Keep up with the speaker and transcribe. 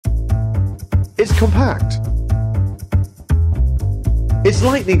It's compact. It's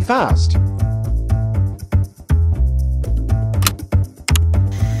lightning fast.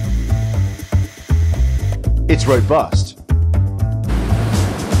 It's robust.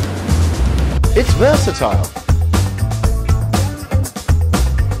 It's versatile.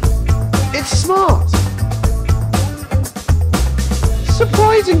 It's smart.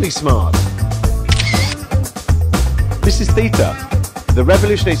 Surprisingly smart. This is Theta, the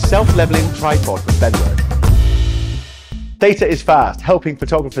revolutionary self-leveling tripod from Benro. Theta is fast, helping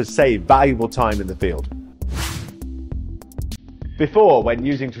photographers save valuable time in the field. Before, when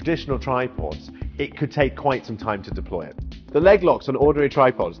using traditional tripods, it could take quite some time to deploy it. The leg locks on ordinary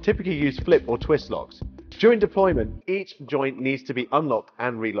tripods typically use flip or twist locks. During deployment, each joint needs to be unlocked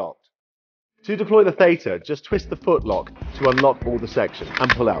and relocked. To deploy the Theta, just twist the foot lock to unlock all the sections and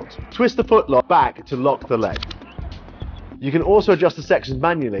pull out. Twist the foot lock back to lock the leg. You can also adjust the sections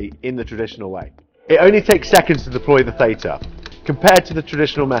manually in the traditional way. It only takes seconds to deploy the Theta. Compared to the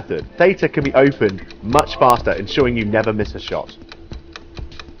traditional method, Theta can be opened much faster, ensuring you never miss a shot.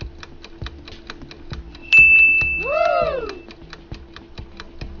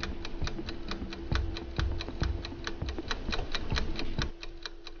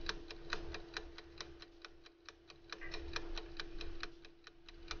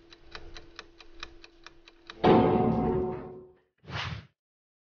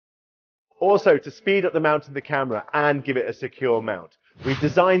 Also, to speed up the mount of the camera and give it a secure mount, we've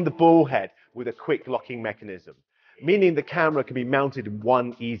designed the ball head with a quick locking mechanism, meaning the camera can be mounted in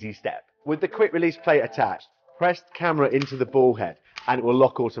one easy step. With the quick release plate attached, press the camera into the ball head and it will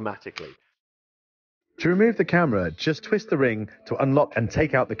lock automatically. To remove the camera, just twist the ring to unlock and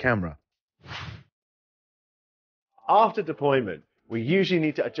take out the camera. After deployment, we usually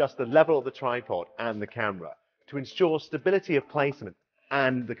need to adjust the level of the tripod and the camera to ensure stability of placement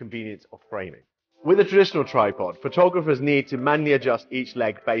and the convenience of framing. With a traditional tripod, photographers need to manually adjust each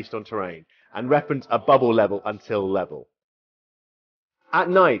leg based on terrain and reference a bubble level until level. At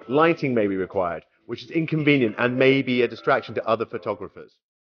night, lighting may be required, which is inconvenient and may be a distraction to other photographers.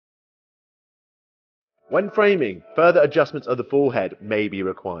 When framing, further adjustments of the ball head may be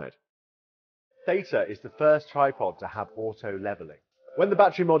required. Theta is the first tripod to have auto leveling. When the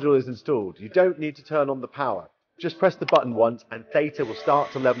battery module is installed, you don't need to turn on the power. Just press the button once and Theta will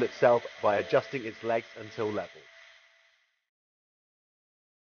start to level itself by adjusting its legs until level.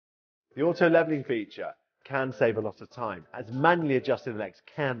 The auto leveling feature can save a lot of time, as manually adjusting the legs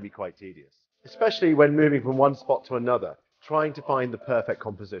can be quite tedious, especially when moving from one spot to another, trying to find the perfect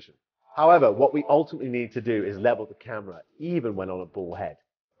composition. However, what we ultimately need to do is level the camera, even when on a ball head.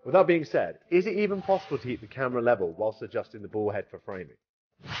 With that being said, is it even possible to keep the camera level whilst adjusting the ball head for framing?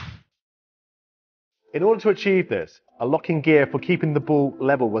 In order to achieve this, a locking gear for keeping the ball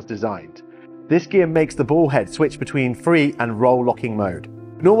level was designed. This gear makes the ball head switch between free and roll locking mode.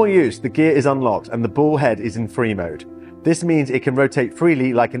 In normal use, the gear is unlocked and the ball head is in free mode. This means it can rotate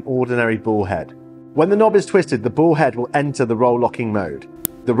freely like an ordinary ball head. When the knob is twisted, the ball head will enter the roll locking mode.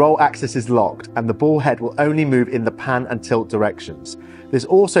 The roll axis is locked and the ball head will only move in the pan and tilt directions. This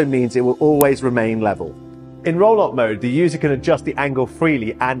also means it will always remain level. In roll lock mode, the user can adjust the angle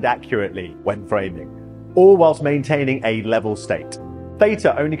freely and accurately when framing, all whilst maintaining a level state.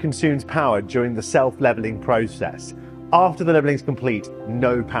 Theta only consumes power during the self-leveling process. After the leveling is complete,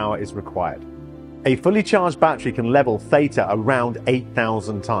 no power is required. A fully charged battery can level Theta around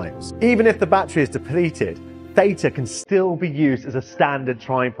 8,000 times. Even if the battery is depleted, Theta can still be used as a standard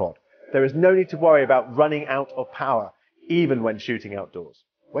tripod. There is no need to worry about running out of power, even when shooting outdoors.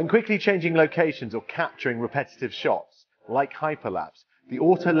 When quickly changing locations or capturing repetitive shots, like hyperlapse, the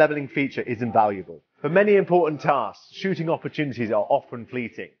auto-leveling feature is invaluable. For many important tasks, shooting opportunities are often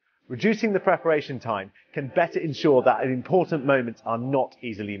fleeting. Reducing the preparation time can better ensure that important moments are not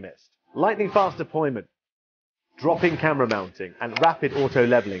easily missed. Lightning-fast deployment, drop-in camera mounting, and rapid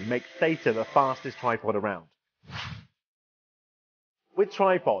auto-leveling make Theta the fastest tripod around. With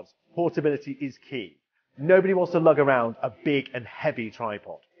tripods, portability is key. Nobody wants to lug around a big and heavy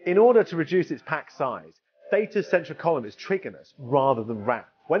tripod. In order to reduce its pack size, Theta's central column is trigonous rather than round.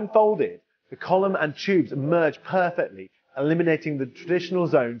 When folded, the column and tubes merge perfectly, eliminating the traditional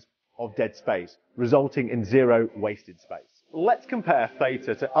zones of dead space, resulting in zero wasted space. Let's compare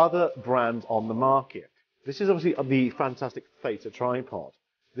Theta to other brands on the market. This is obviously the fantastic Theta tripod.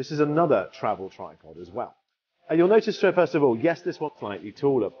 This is another travel tripod as well. And you'll notice, first of all, yes, this one's slightly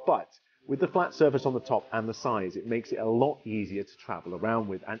taller, but with the flat surface on the top and the size, it makes it a lot easier to travel around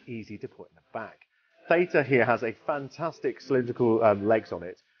with and easy to put in a bag. Theta here has a fantastic cylindrical legs on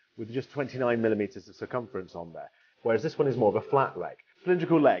it with just 29 millimeters of circumference on there, whereas this one is more of a flat leg.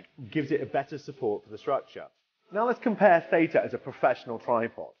 cylindrical leg gives it a better support for the structure. Now let's compare Theta as a professional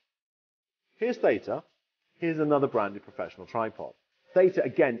tripod. Here's Theta. Here's another branded professional tripod. Theta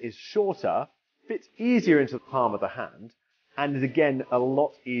again is shorter, fits easier into the palm of the hand, and is again a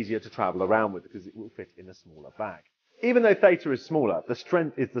lot easier to travel around with because it will fit in a smaller bag. Even though Theta is smaller, the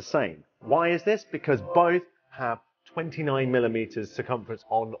strength is the same. Why is this? Because both have 29 millimeters circumference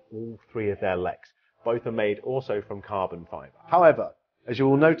on all three of their legs. Both are made also from carbon fiber. However, as you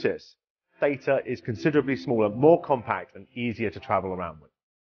will notice, Theta is considerably smaller, more compact, and easier to travel around with.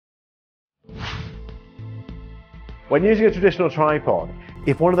 When using a traditional tripod,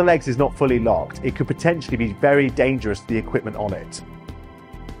 if one of the legs is not fully locked, it could potentially be very dangerous to the equipment on it.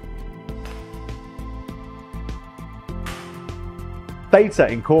 Theta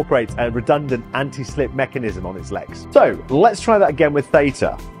incorporates a redundant anti-slip mechanism on its legs. So let's try that again with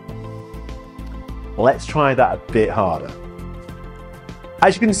Theta. Let's try that a bit harder.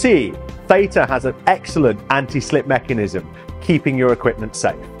 As you can see, Theta has an excellent anti-slip mechanism, keeping your equipment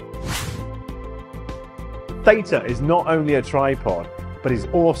safe. Theta is not only a tripod, but is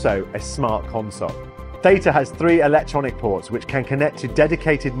also a smart console. Theta has 3 electronic ports which can connect to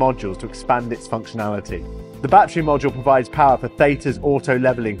dedicated modules to expand its functionality. The battery module provides power for Theta's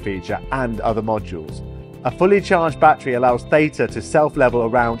auto-leveling feature and other modules. A fully charged battery allows Theta to self-level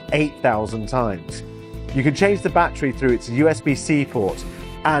around 8,000 times. You can change the battery through its USB-C port,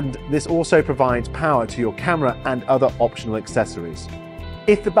 and this also provides power to your camera and other optional accessories.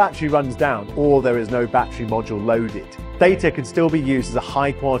 If the battery runs down or there is no battery module loaded, Theta can still be used as a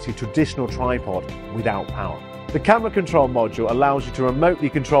high-quality traditional tripod without power. The camera control module allows you to remotely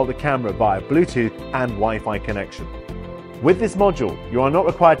control the camera via Bluetooth and Wi-Fi connection. With this module, you are not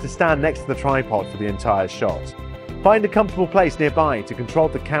required to stand next to the tripod for the entire shot. Find a comfortable place nearby to control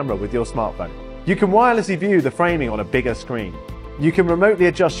the camera with your smartphone. You can wirelessly view the framing on a bigger screen. You can remotely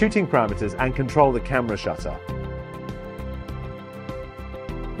adjust shooting parameters and control the camera shutter.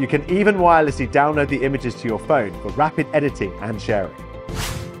 You can even wirelessly download the images to your phone for rapid editing and sharing.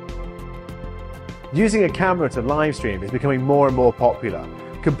 Using a camera to live stream is becoming more and more popular.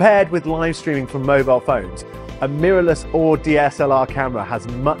 Compared with live streaming from mobile phones, a mirrorless or DSLR camera has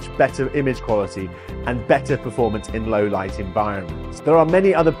much better image quality and better performance in low light environments. There are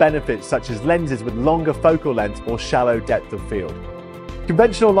many other benefits such as lenses with longer focal length or shallow depth of field.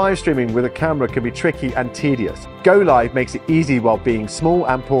 Conventional live streaming with a camera can be tricky and tedious. Go Live makes it easy while being small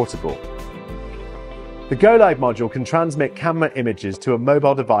and portable. The Go Live module can transmit camera images to a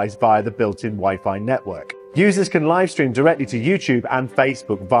mobile device via the built-in Wi-Fi network. Users can live stream directly to YouTube and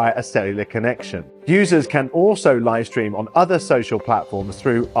Facebook via a cellular connection. Users can also live stream on other social platforms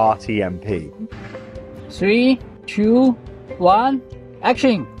through RTMP. 3, 2, 1,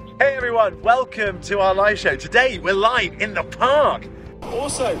 action! Hey everyone, welcome to our live show. Today we're live in the park.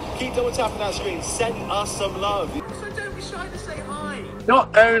 Also, keep double tapping that screen, send us some love. So don't be shy to say hi.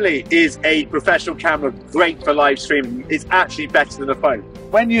 Not only is a professional camera great for live streaming, it's actually better than a phone.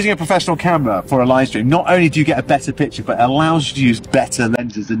 When using a professional camera for a live stream, not only do you get a better picture, but it allows you to use better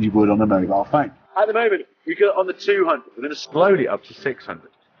lenses than you would on a mobile phone. At the moment, we got on the 200, we're going to slowly up to 600.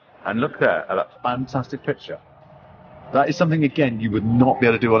 And look there at that fantastic picture. That is something, again, you would not be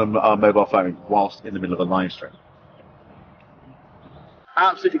able to do on a mobile phone whilst in the middle of a live stream.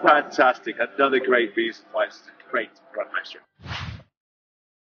 Absolutely fantastic. Another great reason why it's great to run live stream.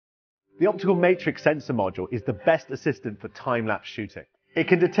 The optical matrix sensor module is the best assistant for time-lapse shooting. It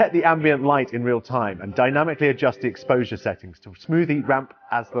can detect the ambient light in real time and dynamically adjust the exposure settings to smoothly ramp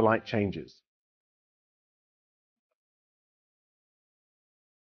as the light changes.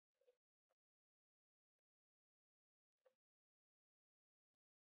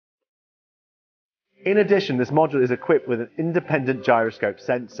 In addition, this module is equipped with an independent gyroscope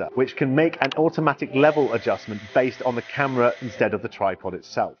sensor, which can make an automatic level adjustment based on the camera instead of the tripod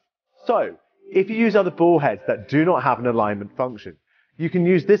itself. So, if you use other ball heads that do not have an alignment function, you can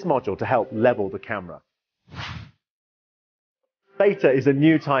use this module to help level the camera. Theta is a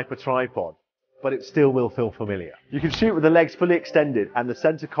new type of tripod, but it still will feel familiar. You can shoot with the legs fully extended and the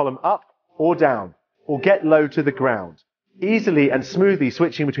center column up or down, or get low to the ground, easily and smoothly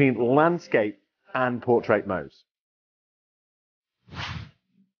switching between landscape and portrait modes.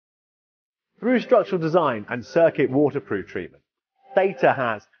 Through structural design and circuit waterproof treatment, Theta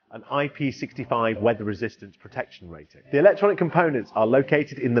has an IP65 weather resistance protection rating. The electronic components are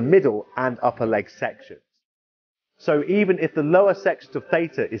located in the middle and upper leg sections. So even if the lower section of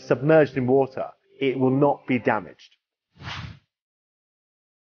Theta is submerged in water, it will not be damaged.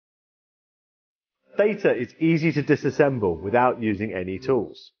 Theta is easy to disassemble without using any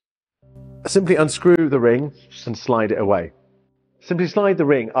tools. Simply unscrew the ring and slide it away. Simply slide the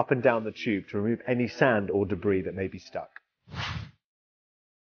ring up and down the tube to remove any sand or debris that may be stuck.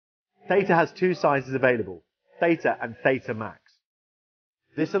 Theta has two sizes available, Theta and Theta Max.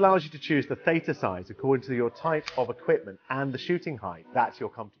 This allows you to choose the Theta size according to your type of equipment and the shooting height that you're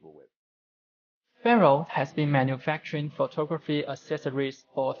comfortable with. Benro has been manufacturing photography accessories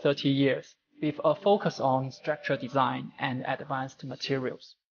for 30 years, with a focus on structural design and advanced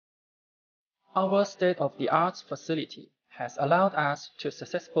materials. Our state-of-the-art facility has allowed us to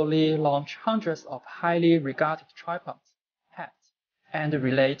successfully launch hundreds of highly regarded tripods, hats, and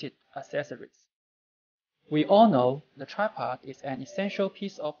related accessories. We all know the tripod is an essential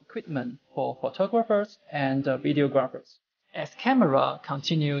piece of equipment for photographers and videographers. As cameras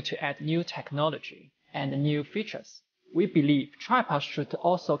continue to add new technology and new features, we believe tripods should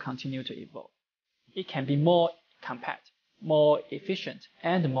also continue to evolve. It can be more compact, more efficient,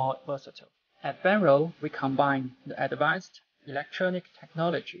 and more versatile. At Benro, we combine the advanced electronic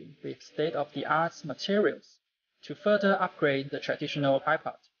technology with state-of-the-art materials to further upgrade the traditional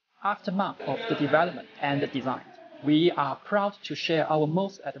tripod. After months of the development and the design, we are proud to share our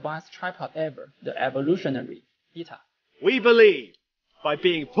most advanced tripod ever, the evolutionary Theta. We believe by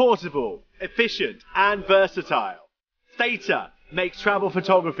being portable, efficient, and versatile, Theta makes travel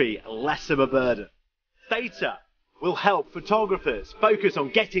photography less of a burden. Theta will help photographers focus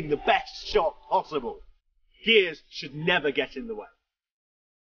on getting the best shot possible. Gears should never get in the way.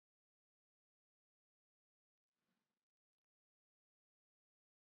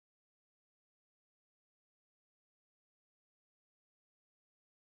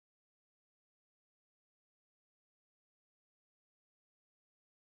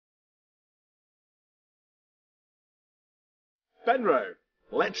 Benro,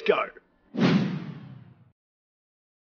 let's go!